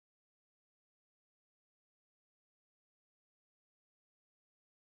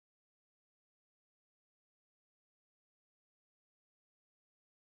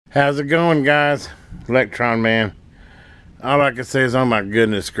How's it going, guys? Electron man. All I can say is, oh my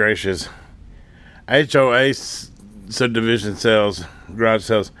goodness gracious. HOA subdivision sales, garage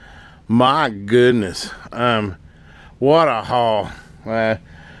sales. My goodness. What a haul.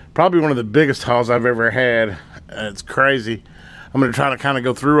 Probably one of the biggest hauls I've ever had. It's crazy. I'm going to try to kind of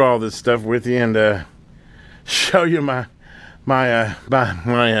go through all this stuff with you and show you my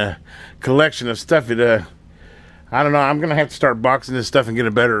collection of stuff. I don't know. I'm gonna have to start boxing this stuff and get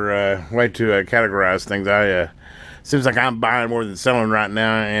a better way to categorize things. Seems like I'm buying more than selling right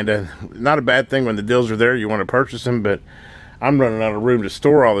now, and not a bad thing when the deals are there. You want to purchase them, but I'm running out of room to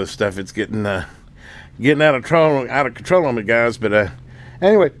store all this stuff. It's getting out of control on me, guys. But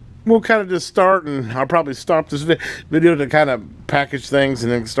anyway, we'll kind of just start, and I'll probably stop this video to kind of package things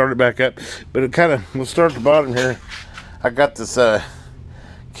and then start it back up. But we'll start at the bottom here. I got this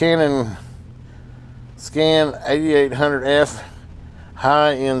Canon Scan 8800F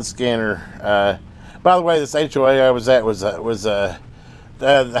high-end scanner. By the way, this HOA I was at was the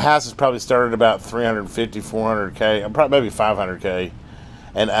house is probably started about 350, 400K, probably maybe 500K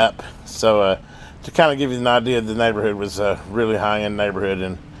and up. So to kind of give you an idea, the neighborhood was a really high-end neighborhood,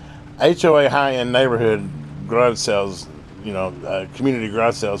 and HOA high-end neighborhood garage sales, community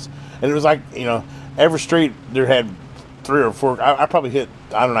garage sales, and it was like, every street there had 3 or 4. I probably hit,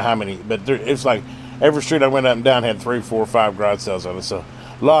 I don't know how many, but it's like every street I went up and down had 3, 4, 5 garage sales on it. So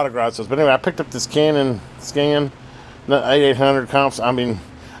a lot of garage sales. But anyway, I picked up this Canon Scan 8800 comps. I mean,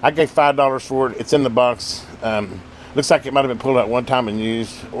 I gave $5 for it. It's in the box. Looks like it might have been pulled out one time and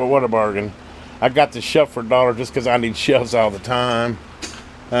used. Well, what a bargain. I got this shelf for $1 just because I need shelves all the time.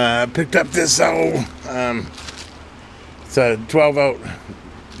 Picked up this old, it's a 12 volt,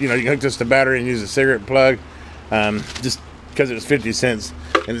 you hook this to battery and use a cigarette plug. Just because it was 50 cents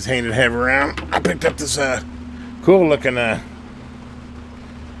and it's handy to have around. I picked up this cool looking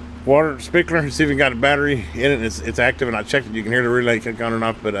water sprinkler. It's even got a battery in it. It's active, and I checked it. You can hear the relay kick on and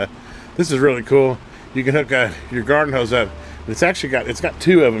off. But this is really cool. You can hook your garden hose up. It's got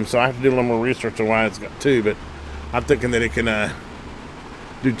 2 of them, so I have to do a little more research on why it's got 2. But I'm thinking that it can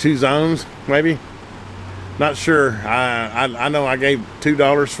do 2 zones, maybe. Not sure. I know I gave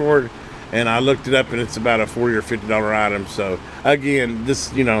 $2 for it, and I looked it up, and it's about a $40 or $50 item. So again, this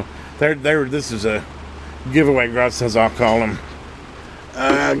this is a giveaway garage sales, I'll call them.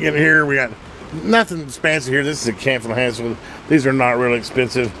 Get here, we got nothing fancy here. This is a Canfield Hansel. These are not really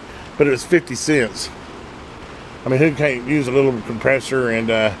expensive, but it was 50 cents. I mean, who can't use a little compressor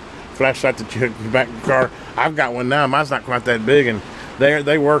and flashlight that you hook back in the car? I've got one now. Mine's not quite that big, and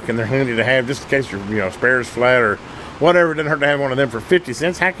they work, and they're handy to have just in case your spare's flat or whatever. It doesn't hurt to have one of them for 50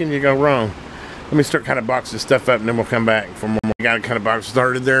 cents. How can you go wrong? Let me start kind of boxing stuff up, and then we'll come back for more. We got to kind of box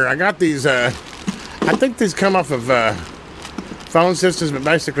started there. I got these, I think these come off of phone systems, but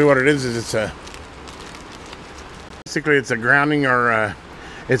basically what it is it's a grounding, or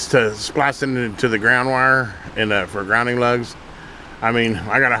it's to splice into the ground wire and for grounding lugs. I mean,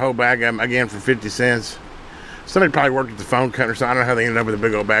 I got a whole bag of them, again, for 50 cents. Somebody probably worked at the phone company, so I don't know how they ended up with a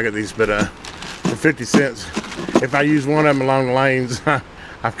big old bag of these, but for 50 cents, if I use one of them along the lanes,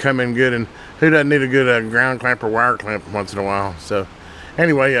 I've come in good. And who doesn't need a good ground clamp or wire clamp once in a while? So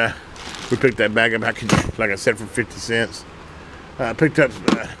anyway, we picked that bag up, like I said, for 50 cents. Picked up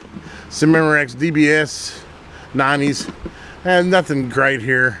some Memorex DBS 90s. Nothing great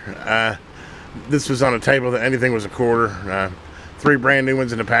here. This was on a table that anything was a quarter. 3 brand new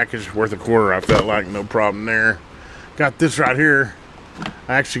ones in a package worth a quarter. I felt like no problem there. Got this right here.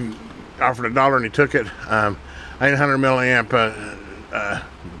 I actually offered $1 and he took it. 800 milliamp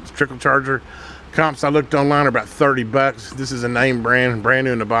trickle charger. Comps I looked online are about 30 bucks. This is a name brand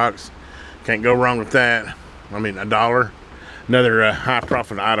new in the box. Can't go wrong with that. I mean, $1. Another high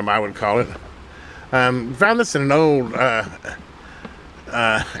profit item, I would call it. Found this in an old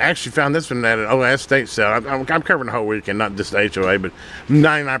actually found this one at an OS estate sale. I'm covering the whole weekend, not just the HOA, but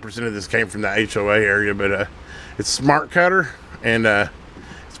 99% of this came from the HOA area. But it's Smart Cutter, and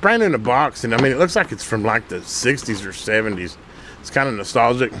it's brand new in a box, and I mean, it looks like it's from like the 60s or 70s. It's kind of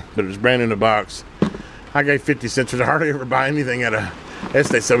nostalgic, but it's brand new in a box. I gave 50 cents. I hardly ever buy anything at a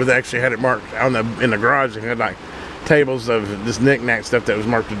estate sale, but they actually had it marked in the garage. They had like tables of this knick-knack stuff that was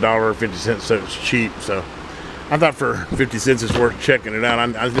marked $1 or 50 cents, so it's cheap. So I thought for 50 cents it's worth checking it out.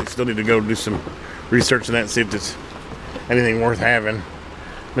 I still need to go do some research on that and see if it's anything worth having.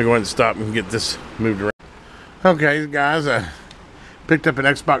 Let me go ahead and stop and get this moved around. Okay, guys, I picked up an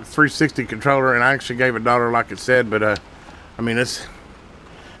Xbox 360 controller, and I actually gave $1 like it said, but I mean, it's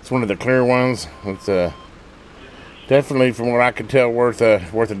one of the clear ones. It's definitely, from what I could tell, worth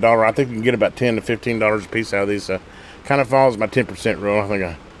 $1. I think you can get about $10 to $15 a piece out of these. Kind of follows my 10% rule. I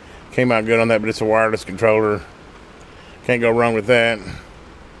think Came out good on that, but it's a wireless controller. Can't go wrong with that.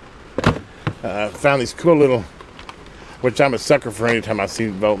 Found these cool little, which I'm a sucker for anytime I see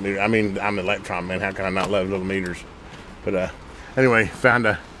voltmeter. I mean, I'm an electron man. How can I not love little meters? But anyway, found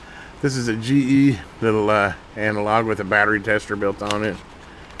this is a GE little analog with a battery tester built on it.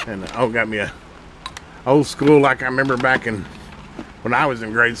 And got me a old school, like I remember back when I was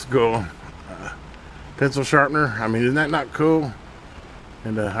in grade school, pencil sharpener. I mean, isn't that not cool?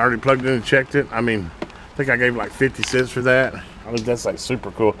 And I already plugged in and checked it. I mean, I think I gave like 50 cents for that. I think that's like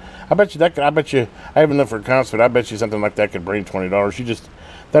super cool. I bet you I have enough for a concert. I bet you something like that could bring $20.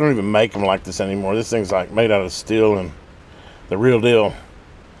 They don't even make them like this anymore. This thing's like made out of steel and the real deal.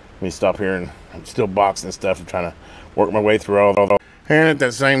 Let me stop here, and I'm still boxing stuff and trying to work my way through all. And at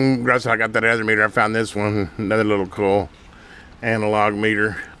that same garage, I got that other meter. I found this one, another little cool analog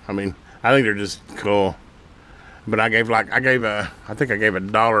meter. I mean, I think they're just cool. But I think I gave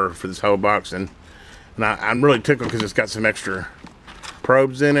 $1 for this whole box, and I'm really tickled because it's got some extra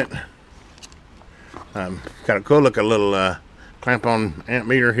probes in it. Kind of cool. Look, a little clamp on amp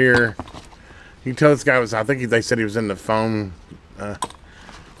meter here. You can tell this guy was, I think they said he was in the phone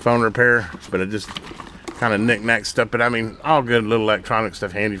repair, but it just kind of knick-knack stuff. But I mean, all good little electronic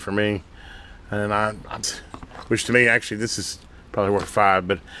stuff, handy for me. And which to me, actually, this is probably worth $5.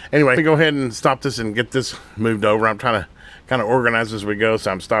 But anyway, let me go ahead and stop this and get this moved over. I'm trying to kind of organize as we go, so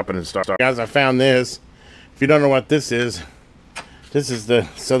I'm stopping and starting. Guys, I found this. If you don't know what this is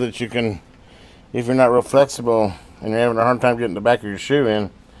so that you can, if you're not real flexible and you're having a hard time getting the back of your shoe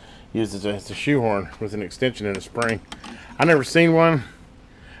in, use it as a shoehorn with an extension and a spring. I've never seen one.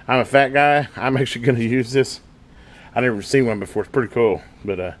 I'm a fat guy. I'm actually going to use this. I've never seen one before. It's pretty cool.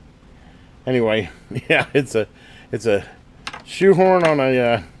 But anyway, yeah, it's a shoehorn on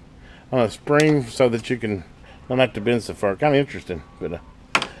a spring so that you can don't have to bend so far. Kind of interesting, but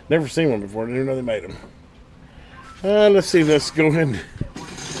never seen one before. Didn't even know they made them. Let's see. Let's go ahead and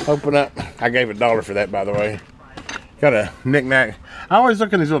open up. I gave $1 for that, by the way. Got a knick-knack. I always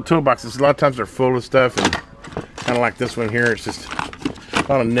look in these little toolboxes. A lot of times they're full of stuff, and kind of like this one here. It's just a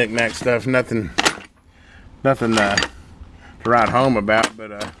lot of knick-knack stuff. Nothing to write home about,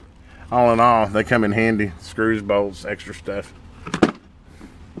 but all in all, they come in handy. Screws, bolts, extra stuff.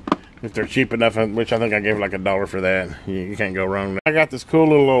 If they're cheap enough, which I think I gave like $1 for that. You can't go wrong. I got this cool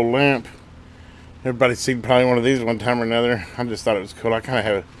little old lamp. Everybody's seen probably one of these one time or another. I just thought it was cool. I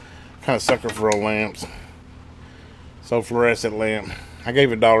kind of sucker for old lamps. So fluorescent lamp. I gave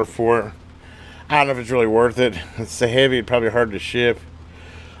 $1 for it. I don't know if it's really worth it. It's so heavy, it's probably hard to ship.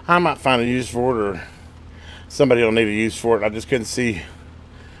 I might find a use for it, or somebody will need a use for it. I just couldn't see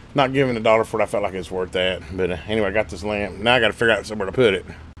not giving $1 for it. I felt like it's worth that. But anyway, I got this lamp. Now I got to figure out somewhere to put it.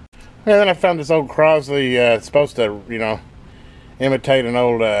 And then I found this old Crosley. It's supposed to, imitate an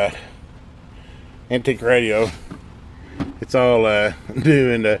old antique radio. It's all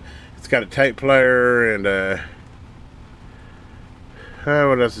new, and it's got a tape player and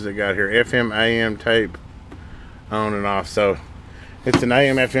what else has it got here? FM, AM tape on and off. So it's an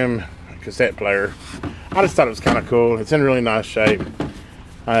AM, FM cassette player. I just thought it was kind of cool. It's in really nice shape.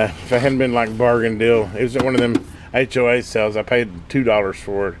 If I hadn't been like bargain deal, it was at one of them HOA sales. I paid $2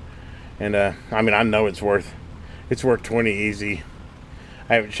 for it. And I mean, I know it's worth $20 easy.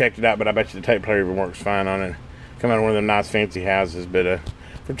 I haven't checked it out, but I bet you the tape player even works fine on it. Come out of one of them nice fancy houses, but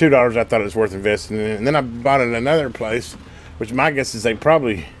for $2 I thought it was worth investing in. And then I bought it at another place, which my guess is they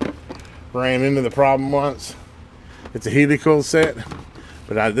probably ran into the problem once. It's a helicoil set,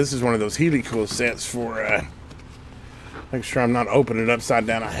 but this is one of those helicoil sets for make sure I'm not opening it upside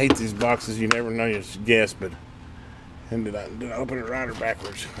down. I hate these boxes. You never know, you guess, but and did I open it right or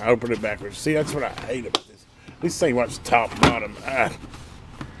backwards? I opened it backwards. See, that's what I hate about this. At least say what's top, bottom.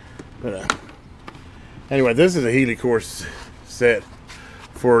 But anyway, this is a helicoil set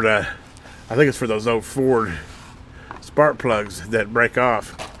for I think it's for those old Ford spark plugs that break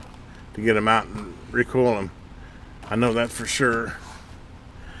off to get them out and recoil them. I know that for sure.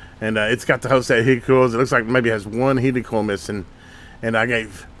 And it's got the whole set of helicoils. It looks like maybe it has one helicoil missing. And I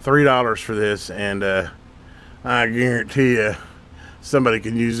gave $3 for this, and I guarantee you somebody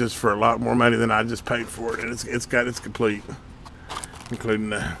can use this for a lot more money than I just paid for it. And it's complete,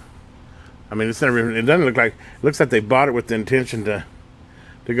 including I mean, it's never even, it doesn't look like, it looks like they bought it with the intention to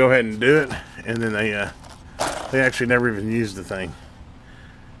go ahead and do it, and then they actually never even used the thing.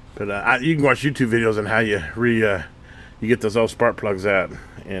 But you can watch YouTube videos on how you get those old spark plugs out,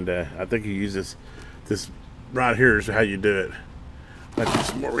 and I think you use this right here is how you do it. I did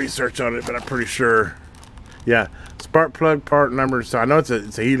some more research on it, but I'm pretty sure, yeah, spark plug part number. So I know it's a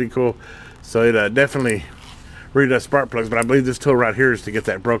helicoil, so it definitely redust spark plugs, but I believe this tool right here is to get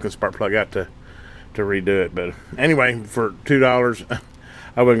that broken spark plug out to redo it. But anyway, for $2,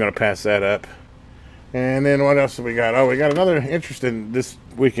 I wasn't going to pass that up. And then what else have we got? Oh, we got another interesting. This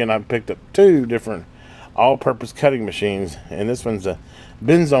weekend I picked up 2 different all-purpose cutting machines, and this one's a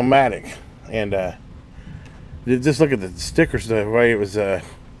Benzomatic. And just look at the stickers, the way it was, the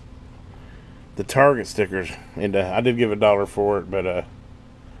Target stickers. And I did give $1 for it, but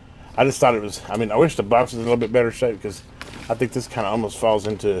I just thought it was. I mean, I wish the box was a little bit better shape, because I think this kind of almost falls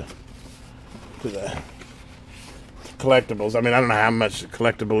into the collectibles. I mean, I don't know how much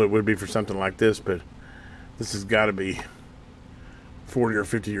collectible it would be for something like this, but this has got to be 40 or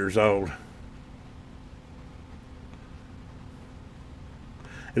 50 years old.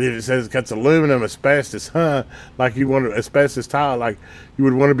 And if it says it cuts aluminum, asbestos, like you want asbestos tile, like you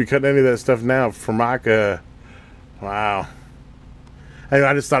would want to be cutting any of that stuff now. Formica, wow. Anyway,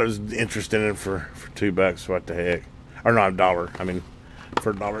 I just thought it was interesting, and for $2, what the heck? Or not, $1. I mean,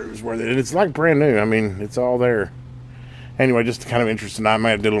 for $1 it was worth it. And it's like brand new. I mean, it's all there. Anyway, just kind of interesting. I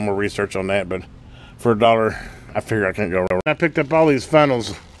might have did a little more research on that, but for $1, I figure I can't go wrong. I picked up all these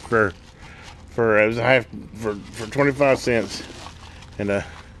funnels for it was for 25 cents, and there's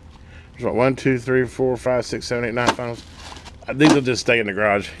what 1, 2, 3, 4, 5, 6, 7, 8, 9 funnels. These will just stay in the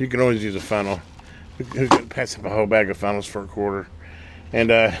garage. You can always use a funnel. Who could pass up a whole bag of funnels for $0.25?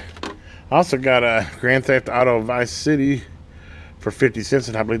 And I also got a Grand Theft Auto Vice City for 50 cents,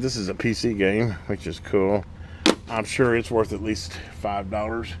 and I believe this is a PC game, which is cool. I'm sure it's worth at least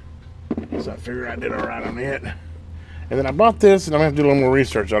 $5, so I figured I did all right on it. And then I bought this, and I'm going to have to do a little more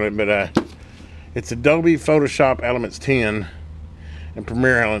research on it, but it's Adobe Photoshop Elements 10 and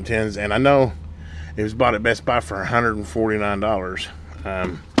Premiere Elements 10s, and I know it was bought at Best Buy for $149.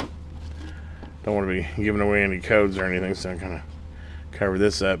 Don't want to be giving away any codes or anything, so I'm kind of cover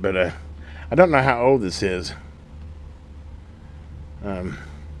this up, but I don't know how old this is.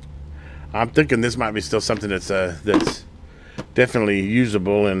 I'm thinking this might be still something that's definitely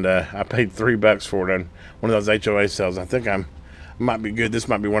usable, and I paid $3 for it on one of those HOA sales. I think I might be good. This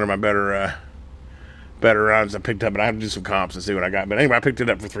might be one of my better items I picked up, but I have to do some comps and see what I got. But anyway, I picked it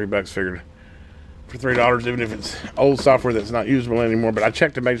up for $3. Figured for $3, even if it's old software that's not usable anymore. But I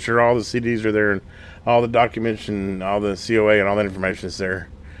checked to make sure all the CDs are there, and all the documents and all the COA and all that information is there.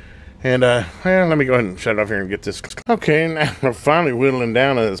 And well, let me go ahead and shut it off here and get this. Okay, now we're finally whittling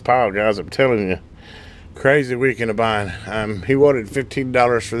down to this pile, guys. I'm telling you, crazy weekend of buying. He wanted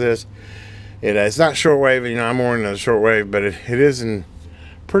 $15 for this. It's not shortwave, you know, I'm more into the shortwave, but it is in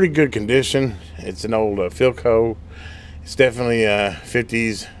pretty good condition. It's an old Philco. It's definitely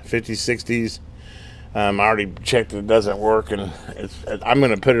 50s, 60s. I already checked it doesn't work, and I'm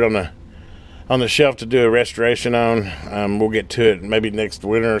going to put it on the shelf to do a restoration on. We'll get to it maybe next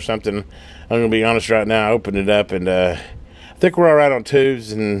winter or something. I'm going to be honest right now. I opened it up, and I think we're all right on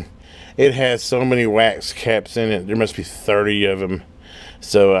tubes, and it has so many wax caps in it. There must be 30 of them.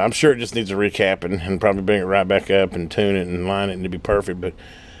 So I'm sure it just needs a recap, and probably bring it right back up and tune it and line it, and it'd be perfect. But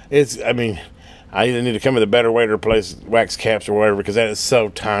I mean, I either need to come with a better way to replace wax caps or whatever, because that is so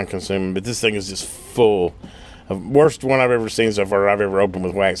time consuming. But this thing is just full. Worst one I've ever seen so far I've ever opened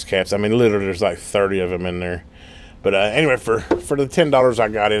with wax caps. I mean, literally there's like 30 of them in there. But anyway, for the $10 I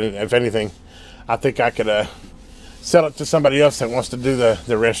got in it, if anything, I think I could sell it to somebody else that wants to do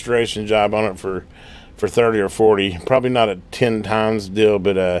the restoration job on it for 30 or 40. Probably not a 10 times deal,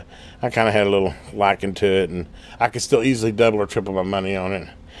 but I kind of had a little liking to it, and I could still easily double or triple my money on it.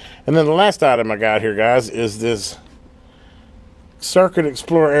 And then the last item I got here, guys, is this Circuit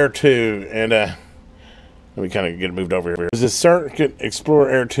Explorer Air 2, and let me kind of get it moved over here. It's this Circuit Explorer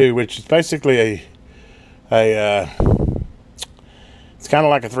Air 2, which is basically it's kind of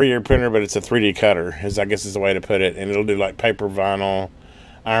like a 3D printer, but it's a 3D cutter, I guess is the way to put it. And it'll do like paper, vinyl,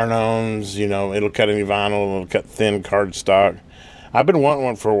 iron-ons, you know, it'll cut any vinyl, it'll cut thin cardstock. I've been wanting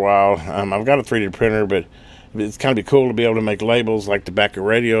one for a while. I've got a 3D printer, but it's kind of be cool to be able to make labels like the back of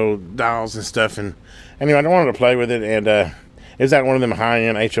radio dials and stuff. And anyway, I wanted to play with it, and it was at one of them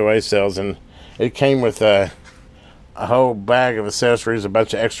high-end HOA sales, and it came with a whole bag of accessories, a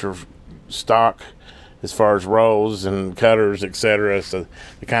bunch of extra stock as far as rolls and cutters, etc. So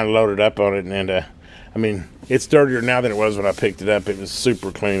they kind of loaded up on it, and I mean, it's dirtier now than it was when I picked it up. It was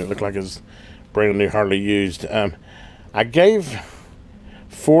super clean. It looked like it was brand new, hardly used. I gave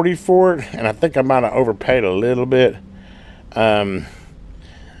 $40 for it, and I think I might have overpaid a little bit. I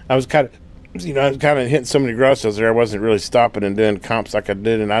was kind of, you know, I was kind of hitting so many garage sales there. I wasn't really stopping and doing comps like I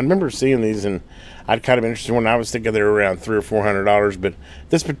did, and I remember seeing these, and I'd kind of been interested when I was thinking they were around $300 or $400, but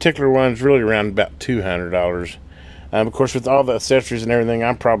this particular one's really around about $200. Of course, with all the accessories and everything,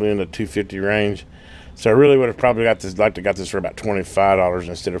 I'm probably in the $250 range. So I really would have probably got this for about $25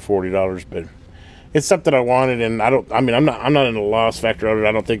 instead of $40, but it's something I wanted, and I'm not in a loss factor on it.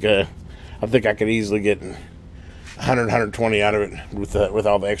 I don't think I think I could easily get 120 out of it with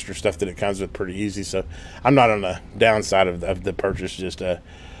all the extra stuff that it comes with pretty easy. So I'm not on the downside of the purchase. Just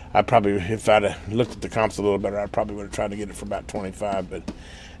I probably, if I'd looked at the comps a little better, I probably would have tried to get it for about 25. But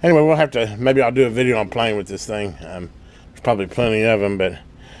anyway, we'll have to, maybe I'll do a video on playing with this thing. There's probably plenty of them, but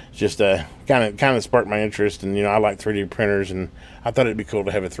just kind of sparked my interest. And I like 3D printers, and I thought it'd be cool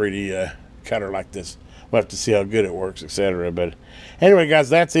to have a 3D cutter like this. We'll have to see how good it works, etc. But anyway, guys,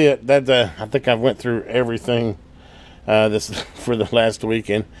 that's it. I think I've went through everything this for the last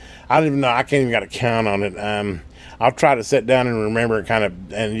weekend. I don't even know. I can't even got a count on it. I'll try to sit down and remember it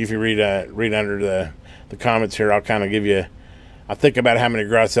and if you read under the comments here, I'll kind of give you. I'll think about how many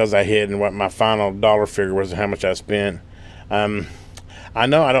garage sales I hit and what my final dollar figure was and how much I spent. I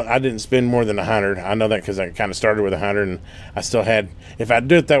know I didn't spend more than 100. I know that because I kind of started with 100, and I still had. If I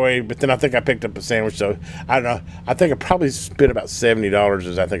do it that way, but then I think I picked up a sandwich, so I don't know. I think I probably spent about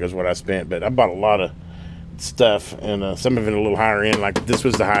 $70. I think is what I spent, but I bought a lot of stuff, and some of it a little higher end. Like this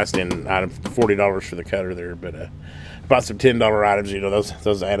was the highest end item, $40 for the cutter there. But I bought some $10 items.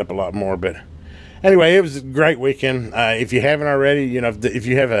 Those add up a lot more. But anyway, it was a great weekend. If you haven't already, if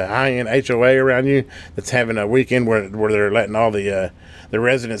you have a high-end HOA around you that's having a weekend where they're letting all the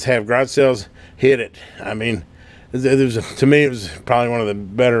residents have garage sales, hit it. I mean, to me, it was probably one of the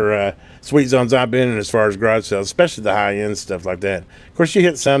better sweet zones I've been in as far as garage sales, especially the high-end stuff like that. Of course, you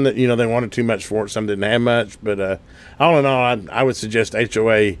hit some that, they wanted too much for it. Some didn't have much. But all in all, I would suggest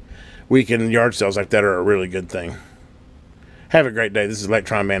HOA weekend yard sales like that are a really good thing. Have a great day. This is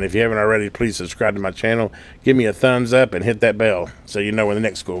Electron Man. If you haven't already, please subscribe to my channel. Give me a thumbs up and hit that bell so you know when the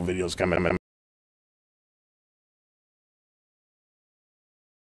next cool video is coming.